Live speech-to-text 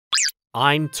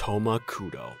I'm Toma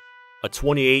Kudo, a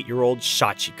 28-year-old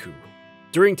shachiku.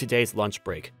 During today's lunch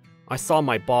break, I saw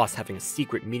my boss having a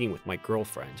secret meeting with my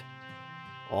girlfriend.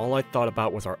 All I thought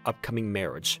about was our upcoming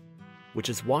marriage, which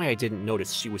is why I didn't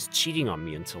notice she was cheating on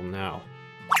me until now.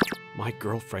 My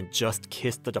girlfriend just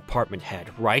kissed the department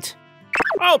head, right?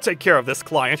 I'll take care of this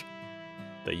client.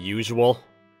 The usual.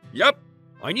 Yep,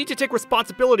 I need to take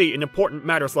responsibility in important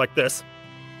matters like this.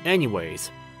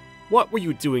 Anyways, what were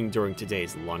you doing during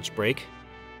today's lunch break?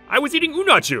 I was eating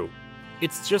unaju.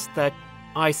 It's just that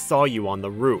I saw you on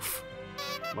the roof.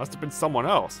 Must have been someone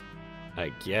else,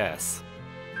 I guess.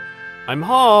 I'm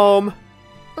home.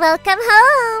 Welcome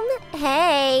home.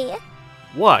 Hey.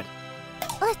 What?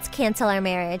 Let's cancel our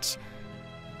marriage.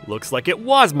 Looks like it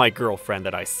was my girlfriend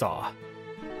that I saw.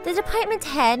 The department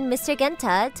head, Mr.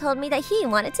 Genta, told me that he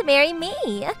wanted to marry me.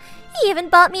 He even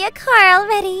bought me a car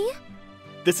already.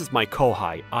 This is my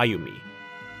kohai, Ayumi.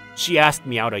 She asked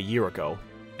me out a year ago,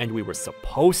 and we were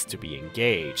supposed to be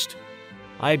engaged.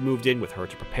 I had moved in with her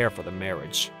to prepare for the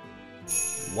marriage.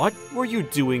 What were you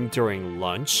doing during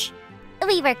lunch?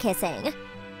 We were kissing.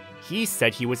 He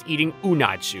said he was eating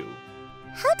unaju.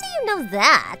 How do you know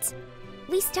that?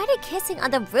 We started kissing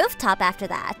on the rooftop after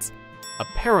that.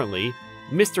 Apparently,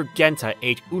 Mr. Genta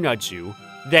ate unaju,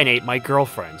 then ate my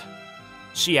girlfriend.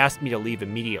 She asked me to leave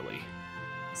immediately,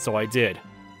 so I did.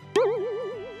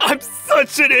 I'm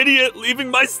such an idiot leaving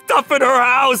my stuff in her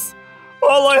house!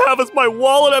 All I have is my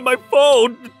wallet and my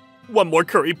phone! One more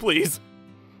curry, please.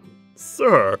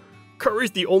 Sir,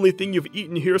 curry's the only thing you've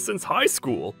eaten here since high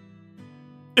school.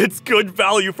 It's good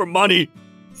value for money.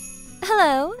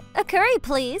 Hello, a curry,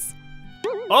 please.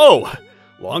 Oh,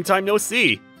 long time no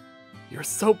see. You're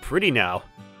so pretty now.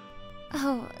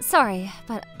 Oh, sorry,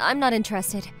 but I'm not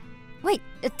interested. Wait,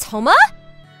 Toma?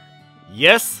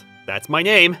 Yes, that's my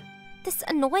name. This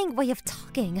annoying way of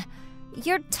talking.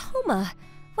 You're Toma.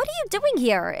 What are you doing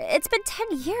here? It's been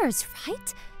 10 years,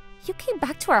 right? You came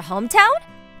back to our hometown?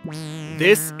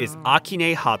 This is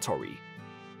Akine Hattori.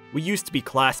 We used to be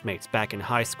classmates back in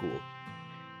high school.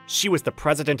 She was the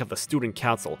president of the student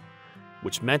council,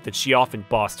 which meant that she often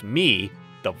bossed me,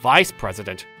 the vice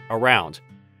president, around.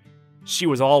 She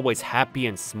was always happy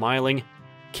and smiling,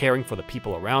 caring for the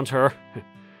people around her.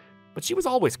 But she was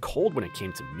always cold when it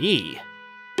came to me.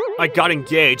 I got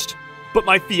engaged, but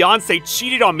my fiancé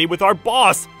cheated on me with our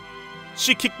boss.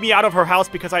 She kicked me out of her house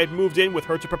because I had moved in with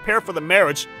her to prepare for the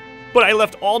marriage, but I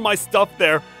left all my stuff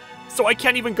there, so I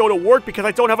can't even go to work because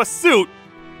I don't have a suit.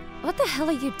 What the hell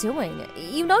are you doing?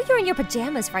 You know you're in your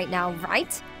pajamas right now,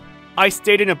 right? I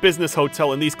stayed in a business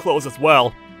hotel in these clothes as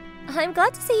well. I'm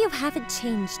glad to see you haven't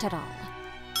changed at all.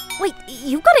 Wait,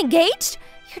 you got engaged?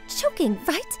 You're joking,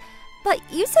 right? But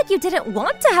you said you didn't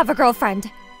want to have a girlfriend.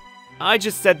 I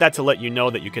just said that to let you know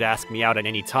that you could ask me out at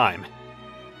any time.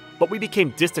 But we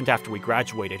became distant after we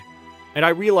graduated, and I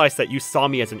realized that you saw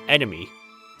me as an enemy,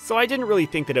 so I didn't really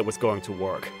think that it was going to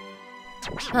work.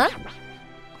 Huh?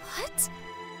 What?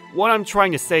 What I'm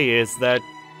trying to say is that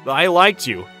I liked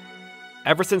you,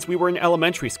 ever since we were in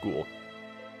elementary school.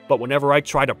 But whenever I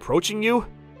tried approaching you,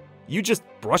 you just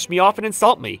brush me off and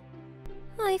insult me.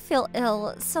 I feel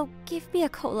ill, so give me a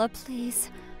cola, please.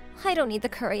 I don't need the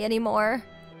curry anymore.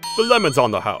 The lemon's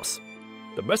on the house.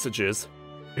 The message is,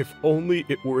 if only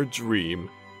it were a dream.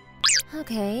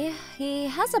 Okay, he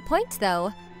has a point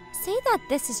though. Say that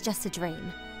this is just a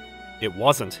dream. It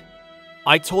wasn't.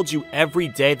 I told you every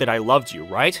day that I loved you,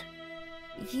 right?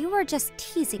 You were just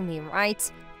teasing me, right?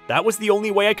 That was the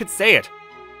only way I could say it.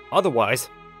 Otherwise,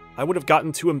 I would have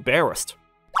gotten too embarrassed.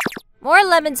 More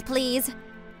lemons, please.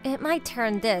 It might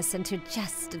turn this into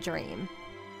just a dream.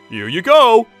 Here you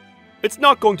go! It's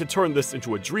not going to turn this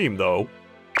into a dream, though.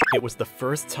 It was the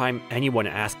first time anyone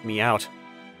asked me out,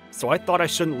 so I thought I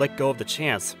shouldn't let go of the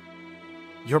chance.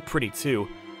 You're pretty too,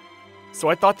 so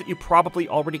I thought that you probably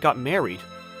already got married.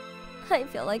 I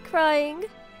feel like crying.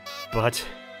 But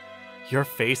your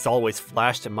face always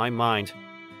flashed in my mind.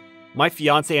 My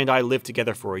fiancé and I lived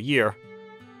together for a year,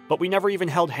 but we never even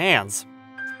held hands.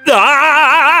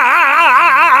 Ah!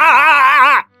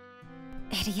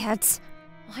 Idiots.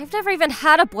 I've never even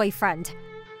had a boyfriend.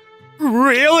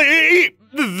 Really?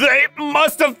 They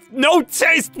must have no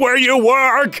taste where you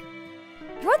work!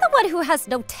 You're the one who has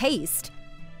no taste.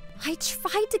 I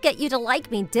tried to get you to like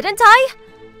me, didn't I?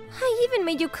 I even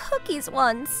made you cookies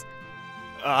once.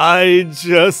 I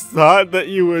just thought that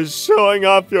you were showing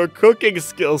off your cooking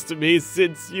skills to me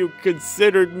since you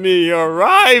considered me your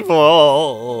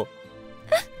rival.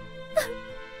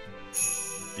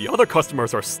 The other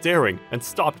customers are staring and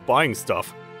stopped buying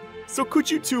stuff. So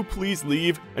could you two please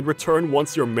leave and return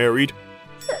once you're married?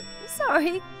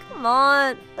 Sorry, come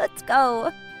on, let's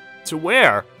go. To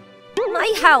where?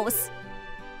 My house!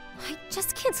 I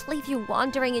just can't leave you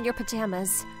wandering in your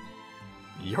pajamas.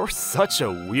 You're such a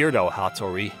weirdo,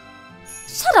 Hattori.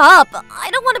 Shut up! I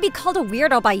don't want to be called a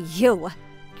weirdo by you.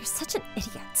 You're such an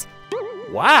idiot.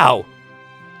 Wow!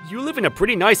 You live in a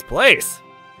pretty nice place.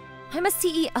 I'm a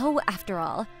CEO after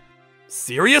all.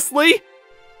 Seriously?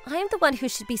 I'm the one who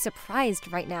should be surprised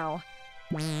right now.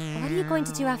 What are you going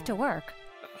to do after work?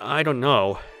 I don't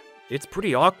know. It's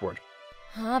pretty awkward.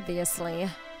 Obviously.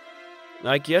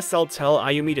 I guess I'll tell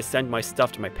Ayumi to send my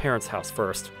stuff to my parents' house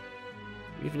first.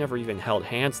 We've never even held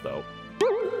hands, though.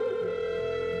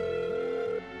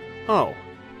 Oh.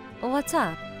 What's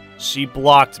up? She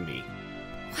blocked me.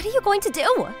 What are you going to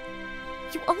do?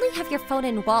 You only have your phone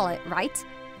and wallet, right?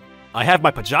 I have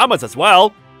my pajamas as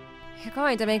well. You're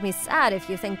going to make me sad if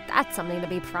you think that's something to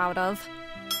be proud of.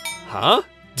 Huh?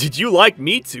 Did you like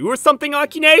me too or something,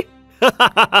 Akine?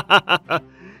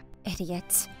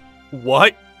 Idiot.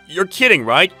 What? You're kidding,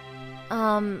 right?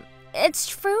 It's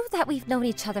true that we've known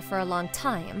each other for a long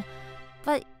time,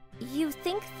 but you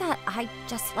think that I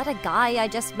just let a guy I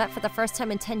just met for the first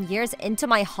time in 10 years into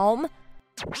my home?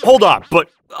 Hold on, but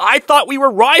I thought we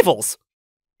were rivals.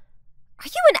 Are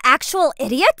you an actual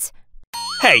idiot?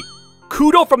 Hey,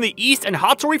 Kudo from the east and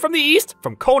Hattori from the east,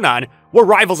 from Conan, were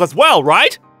rivals as well,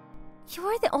 right?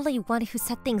 You're the only one who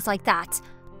said things like that.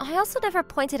 I also never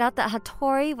pointed out that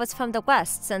Hattori was from the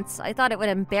west, since I thought it would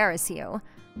embarrass you.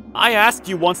 I asked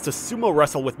you once to sumo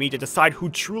wrestle with me to decide who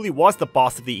truly was the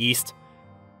boss of the east.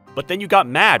 But then you got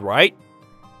mad, right?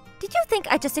 Did you think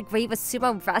I just agreed with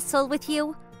sumo wrestle with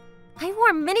you? I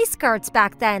wore miniskirts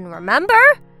back then, remember?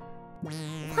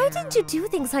 Why didn't you do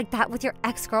things like that with your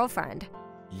ex-girlfriend?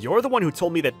 You're the one who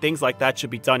told me that things like that should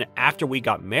be done after we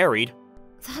got married.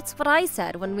 That's what I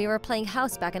said when we were playing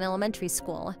house back in elementary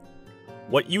school.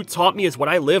 What you taught me is what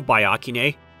I live by,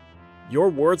 Akine. Your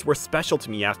words were special to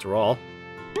me after all.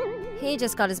 He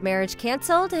just got his marriage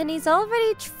cancelled, and he's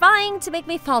already trying to make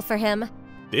me fall for him.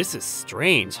 This is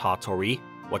strange, Hattori,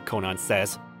 what Conan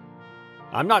says.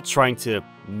 I'm not trying to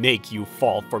make you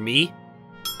fall for me.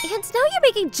 And now you're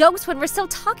making jokes when we're still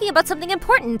talking about something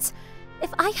important.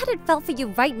 If I hadn't felt for you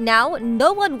right now,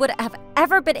 no one would have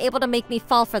ever been able to make me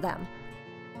fall for them.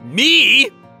 Me?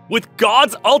 With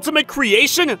God's ultimate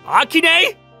creation,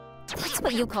 Akine? That's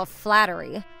what you call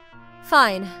flattery.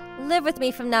 Fine, live with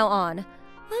me from now on.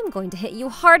 I'm going to hit you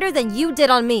harder than you did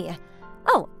on me.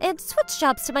 Oh, and switch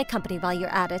jobs to my company while you're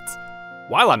at it.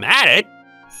 While I'm at it?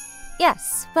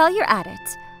 Yes, while you're at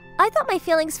it. I thought my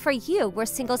feelings for you were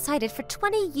single-sided for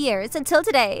 20 years until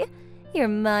today. You're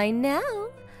mine now.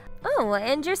 Oh,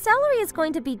 and your salary is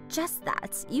going to be just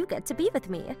that. You get to be with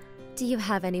me. Do you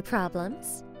have any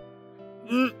problems?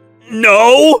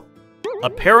 No!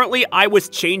 Apparently, I was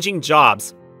changing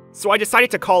jobs, so I decided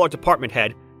to call our department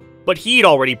head, but he'd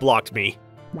already blocked me.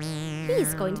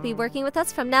 He's going to be working with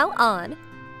us from now on,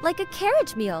 like a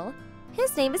carriage mule.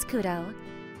 His name is Kudo.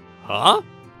 Huh?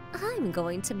 I'm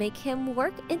going to make him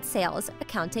work in sales,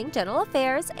 accounting, general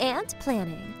affairs, and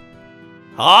planning.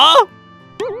 Huh?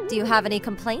 Do you have any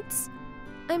complaints?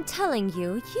 I'm telling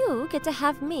you, you get to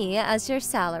have me as your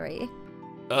salary.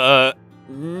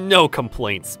 No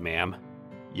complaints, ma'am.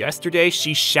 Yesterday,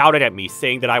 she shouted at me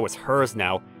saying that I was hers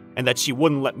now, and that she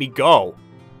wouldn't let me go.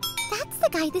 That's the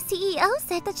guy the CEO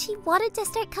said that she wanted to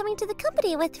start coming to the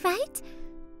company with, right?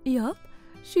 Yup.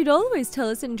 She'd always tell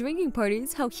us in drinking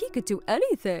parties how he could do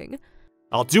anything.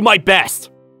 I'll do my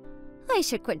best! I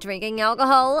should quit drinking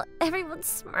alcohol. Everyone's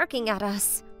smirking at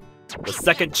us. The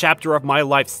second chapter of my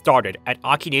life started at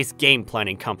Akine's game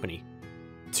planning company.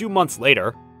 2 months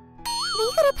later... We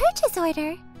got a purchase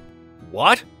order.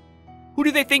 What? Who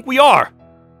do they think we are?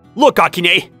 Look,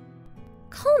 Akine!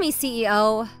 Call me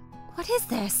CEO. What is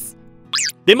this?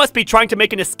 They must be trying to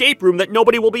make an escape room that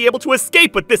nobody will be able to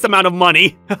escape with this amount of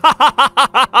money.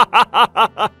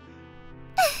 I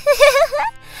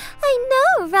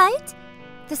know, right?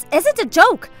 This isn't a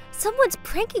joke. Someone's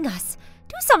pranking us.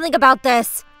 Do something about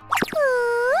this.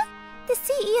 The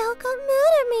CEO got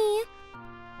mad at me.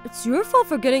 It's your fault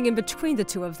for getting in between the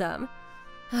two of them.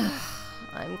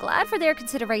 I'm glad for their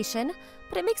consideration,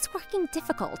 but it makes working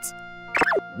difficult.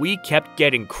 We kept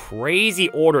getting crazy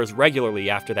orders regularly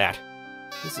after that.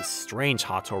 This is strange,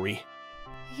 Hattori.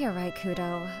 You're right,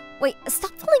 Kudo. Wait,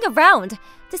 stop fooling around!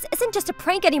 This isn't just a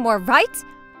prank anymore, right?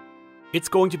 It's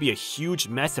going to be a huge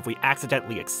mess if we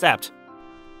accidentally accept.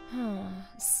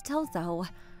 Still though,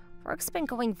 work's been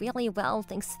going really well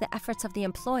thanks to the efforts of the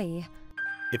employee.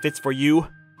 If it's for you,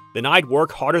 then I'd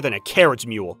work harder than a carriage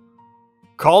mule.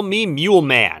 Call me Mule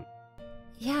Man.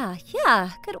 Yeah,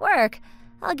 good work.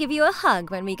 I'll give you a hug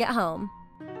when we get home.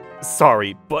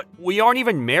 Sorry, but we aren't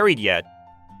even married yet.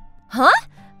 Huh?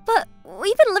 But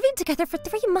we've been living together for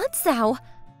 3 months now.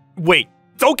 Wait,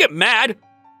 don't get mad!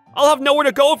 I'll have nowhere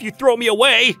to go if you throw me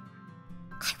away!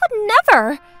 I would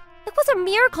never! It was a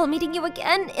miracle meeting you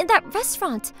again in that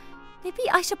restaurant. Maybe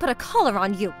I should put a collar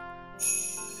on you.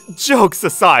 Jokes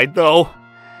aside, though.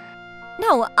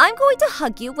 No, I'm going to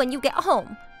hug you when you get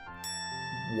home.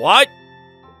 What?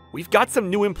 We've got some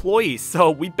new employees,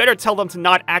 so we better tell them to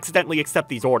not accidentally accept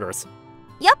these orders.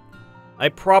 Yep. I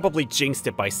probably jinxed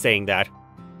it by saying that.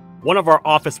 One of our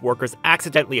office workers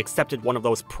accidentally accepted one of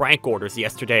those prank orders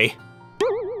yesterday.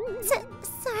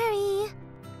 Sorry.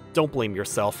 Don't blame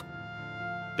yourself.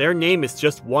 Their name is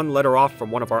just one letter off from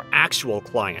one of our actual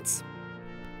clients.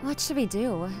 What should we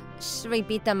do? Should we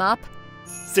beat them up?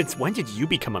 Since when did you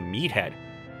become a meathead?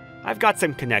 I've got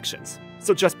some connections,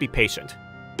 so just be patient.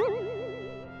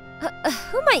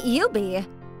 Who might you be?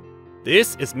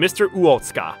 This is Mr.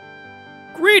 Uotsuka.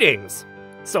 Greetings!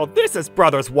 So this is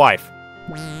brother's wife.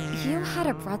 You had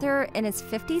a brother in his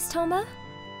 50s, Toma?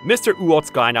 Mr.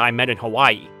 Uotsuka and I met in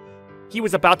Hawaii. He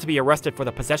was about to be arrested for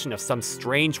the possession of some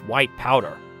strange white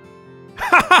powder.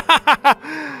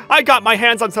 I got my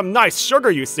hands on some nice sugar,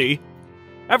 you see.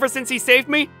 Ever since he saved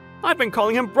me, I've been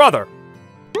calling him brother.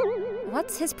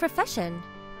 What's his profession?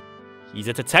 He's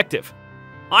a detective.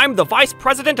 I'm the vice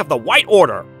president of the White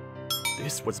Order.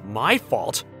 This was my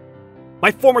fault.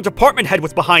 My former department head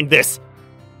was behind this.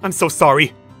 I'm so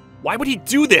sorry. Why would he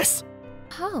do this?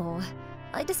 Oh,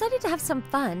 I decided to have some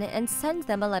fun and send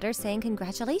them a letter saying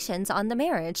congratulations on the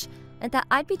marriage and that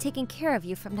I'd be taking care of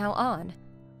you from now on.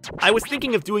 I was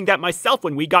thinking of doing that myself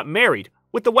when we got married,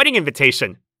 with the wedding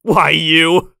invitation. Why,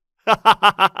 you? Come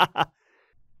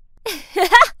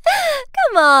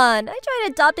on, I tried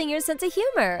adopting your sense of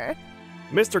humor.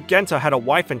 Mr. Genta had a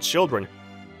wife and children.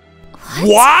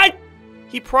 What?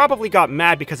 He probably got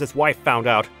mad because his wife found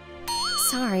out.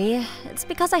 Sorry, it's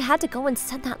because I had to go and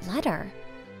send that letter.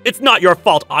 It's not your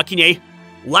fault, Akine.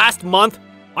 Last month,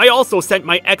 I also sent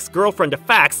my ex-girlfriend a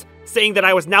fax saying that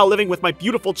I was now living with my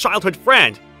beautiful childhood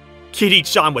friend.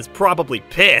 Kitty-chan was probably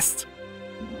pissed.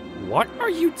 What are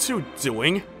you two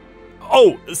doing?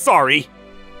 Oh, sorry.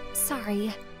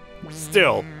 Sorry.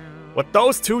 Still, what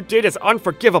those two did is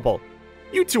unforgivable.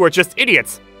 You two are just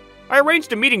idiots. I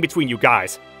arranged a meeting between you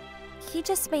guys. He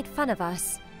just made fun of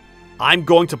us. I'm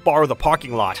going to borrow the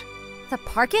parking lot. The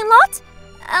parking lot?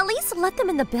 At least let them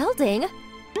in the building.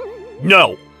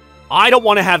 No! I don't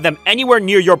want to have them anywhere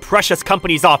near your precious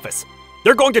company's office.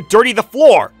 They're going to dirty the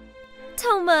floor!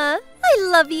 Toma, I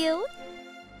love you.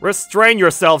 Restrain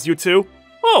yourselves, you two.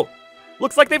 Oh,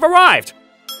 looks like they've arrived.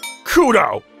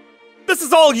 Kudo! This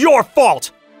is all your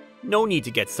fault! No need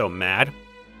to get so mad.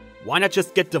 Why not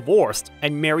just get divorced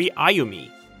and marry Ayumi?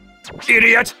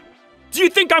 Idiot! Do you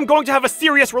think I'm going to have a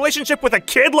serious relationship with a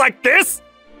kid like this?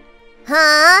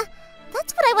 Huh?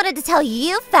 That's what I wanted to tell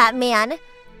you, fat man.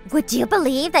 Would you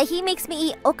believe that he makes me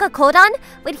eat okakodon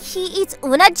when he eats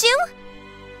unaju?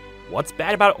 What's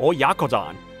bad about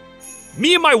oyakodon?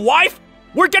 Me and my wife?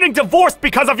 We're getting divorced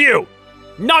because of you!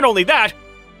 Not only that,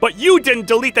 but you didn't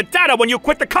delete the data when you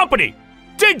quit the company,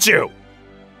 did you?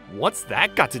 What's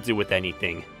that got to do with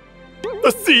anything?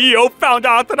 The CEO found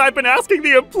out that I've been asking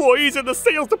the employees in the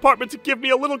sales department to give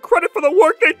me a little credit for the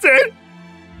work they did.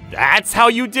 That's how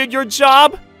you did your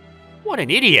job? What an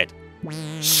idiot.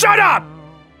 Shut up!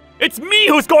 It's me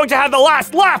who's going to have the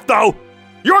last laugh, though!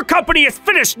 Your company is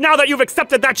finished now that you've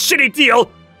accepted that shitty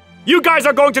deal! You guys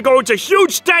are going to go into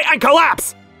huge debt and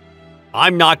collapse!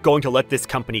 I'm not going to let this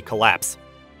company collapse.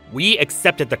 We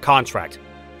accepted the contract,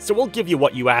 so we'll give you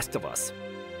what you asked of us.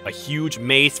 A huge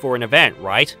maze for an event,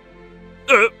 right?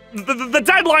 The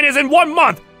deadline is in 1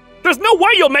 month! There's no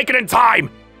way you'll make it in time!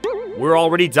 We're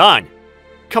already done.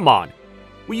 Come on.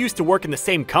 We used to work in the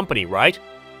same company, right?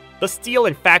 The steel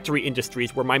and factory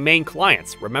industries were my main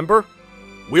clients, remember?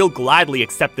 We'll gladly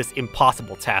accept this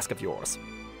impossible task of yours.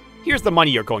 Here's the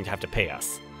money you're going to have to pay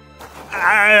us.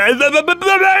 There's no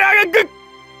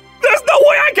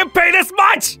way I can pay this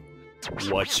much!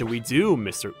 What should we do,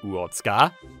 Mr.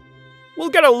 Uotsuka? We'll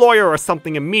get a lawyer or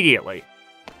something immediately.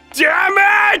 Damn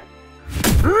it!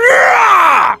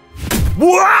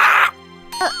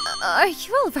 Are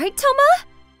you alright, Toma?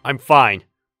 I'm fine.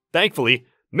 Thankfully,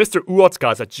 Mr.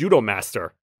 Uotsuka is a judo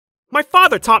master. My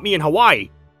father taught me in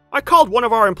Hawaii. I called one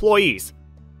of our employees.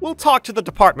 We'll talk to the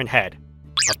department head.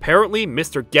 Apparently,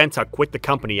 Mr. Genta quit the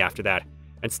company after that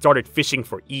and started fishing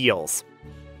for eels.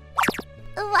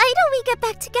 Why don't we get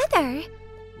back together?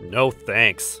 No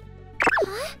thanks.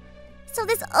 Huh? So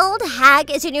this old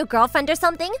hag is your new girlfriend or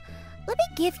something? Let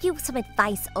me give you some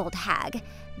advice, old hag.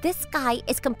 This guy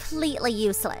is completely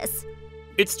useless.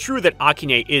 It's true that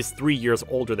Akine is 3 years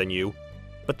older than you,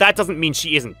 but that doesn't mean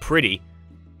she isn't pretty.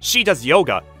 She does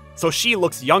yoga, so she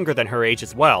looks younger than her age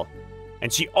as well.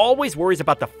 And she always worries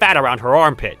about the fat around her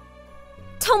armpit.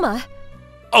 Toma!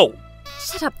 Oh!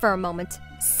 Shut up for a moment.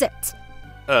 Sit.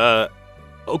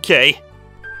 Okay.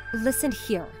 Listen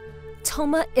here.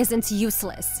 Toma isn't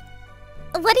useless.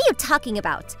 What are you talking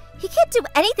about? He can't do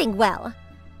anything well.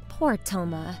 Poor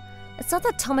Toma. It's not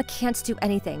that Toma can't do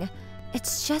anything.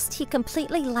 It's just he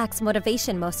completely lacks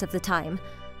motivation most of the time.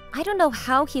 I don't know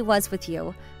how he was with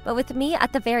you, but with me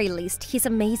at the very least, he's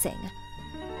amazing.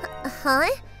 Huh?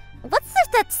 What's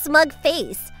with that smug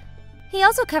face? He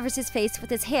also covers his face with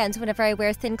his hands whenever I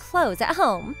wear thin clothes at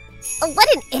home.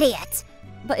 What an idiot!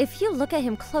 But if you look at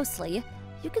him closely,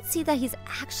 you can see that he's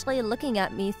actually looking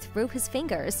at me through his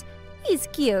fingers. He's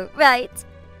cute, right?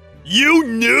 You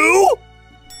knew?!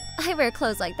 I wear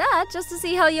clothes like that just to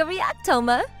see how you react,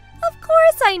 Toma. Of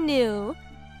course I knew.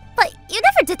 But you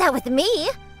never did that with me.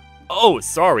 Oh,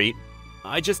 sorry.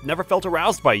 I just never felt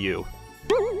aroused by you.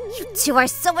 You two are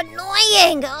so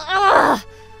annoying! Ugh.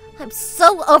 I'm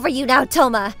so over you now,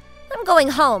 Toma. I'm going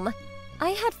home. I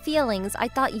had feelings I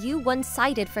thought you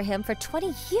one-sided for him for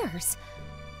 20 years.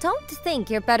 Don't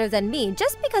think you're better than me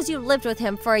just because you lived with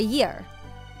him for a year.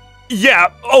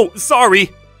 Yeah, oh, sorry.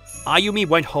 Ayumi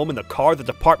went home in the car the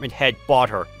department head bought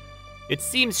her. It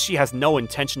seems she has no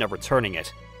intention of returning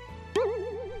it.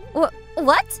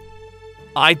 What?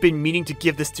 I've been meaning to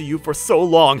give this to you for so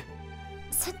long.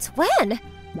 Since when?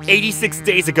 86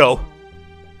 days ago.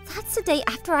 That's the day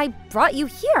after I brought you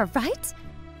here, right?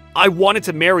 I wanted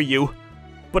to marry you,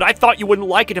 but I thought you wouldn't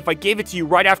like it if I gave it to you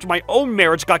right after my own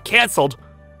marriage got cancelled.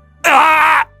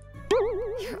 Ah!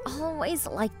 You're always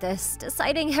like this,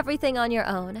 deciding everything on your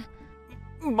own.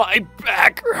 My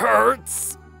back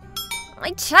hurts.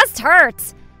 My chest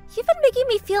hurts. You've been making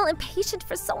me feel impatient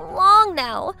for so long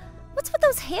now. What's with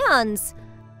those hands?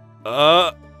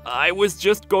 I was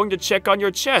just going to check on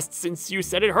your chest since you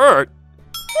said it hurt.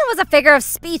 It was a figure of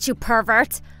speech, you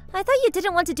pervert. I thought you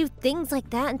didn't want to do things like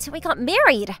that until we got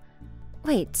married.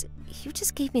 Wait, you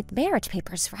just gave me the marriage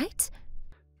papers, right?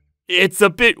 It's a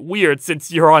bit weird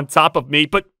since you're on top of me,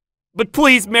 but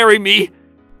please marry me.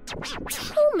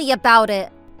 Tell me about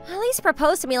it. At least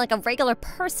propose to me like a regular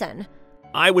person.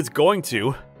 I was going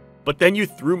to, but then you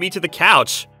threw me to the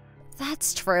couch.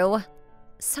 That's true.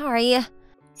 Sorry.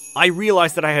 I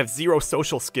realize that I have zero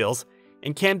social skills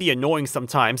and can be annoying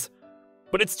sometimes,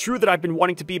 but it's true that I've been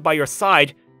wanting to be by your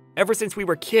side ever since we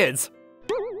were kids.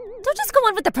 Don't just go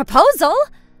on with the proposal.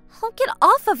 I'll get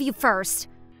off of you first.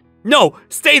 No,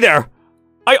 stay there.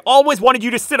 I always wanted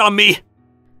you to sit on me.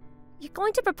 You're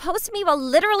going to propose to me while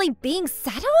literally being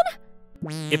sat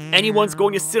on? If anyone's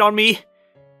going to sit on me,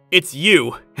 it's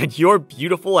you and your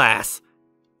beautiful ass.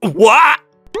 What?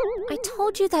 I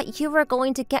told you that you were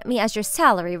going to get me as your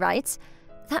salary, right?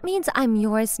 That means I'm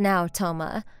yours now,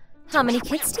 Toma. How many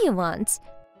kids do you want?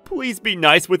 Please be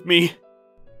nice with me.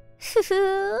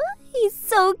 He's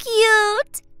so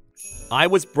cute. I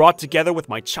was brought together with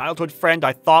my childhood friend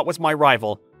I thought was my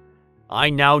rival. I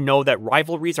now know that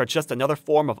rivalries are just another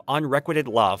form of unrequited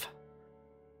love.